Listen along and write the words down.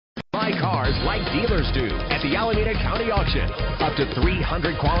Buy cars like dealers do at the Alameda County Auction. Up to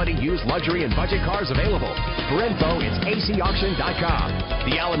 300 quality used luxury and budget cars available. For info, it's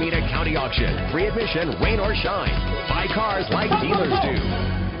acauction.com. The Alameda County Auction. Free admission, rain or shine. Buy cars like dealers do.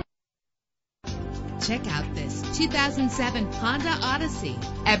 Check out this 2007 Honda Odyssey.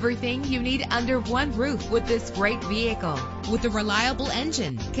 Everything you need under one roof with this great vehicle. With a reliable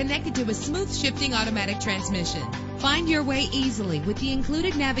engine connected to a smooth shifting automatic transmission. Find your way easily with the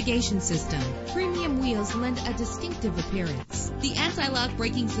included navigation system. Premium wheels lend a distinctive appearance. The anti-lock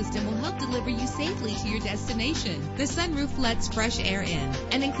braking system will help deliver you safely to your destination. The sunroof lets fresh air in.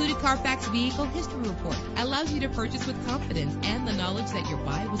 An included Carfax Vehicle History Report allows you to purchase with confidence and the knowledge that your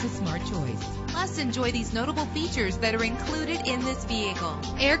buy was a smart choice. Plus, enjoy these notable features that are included in this vehicle.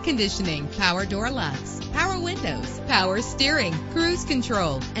 Air conditioning, power door locks, power windows, power steering, cruise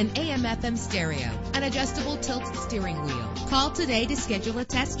control, an AM/FM stereo, an adjustable tilt steering wheel. Call today to schedule a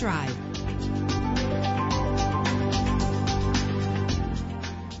test drive.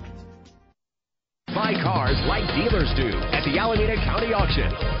 Buy cars like dealers do at the Alameda County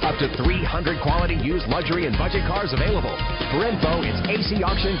Auction. Up to 300 quality used luxury and budget cars available. For info, it's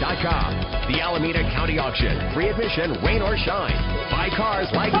acauction.com. The Alameda County Auction. Free admission, rain or shine. Buy cars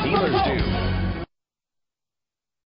like dealers do.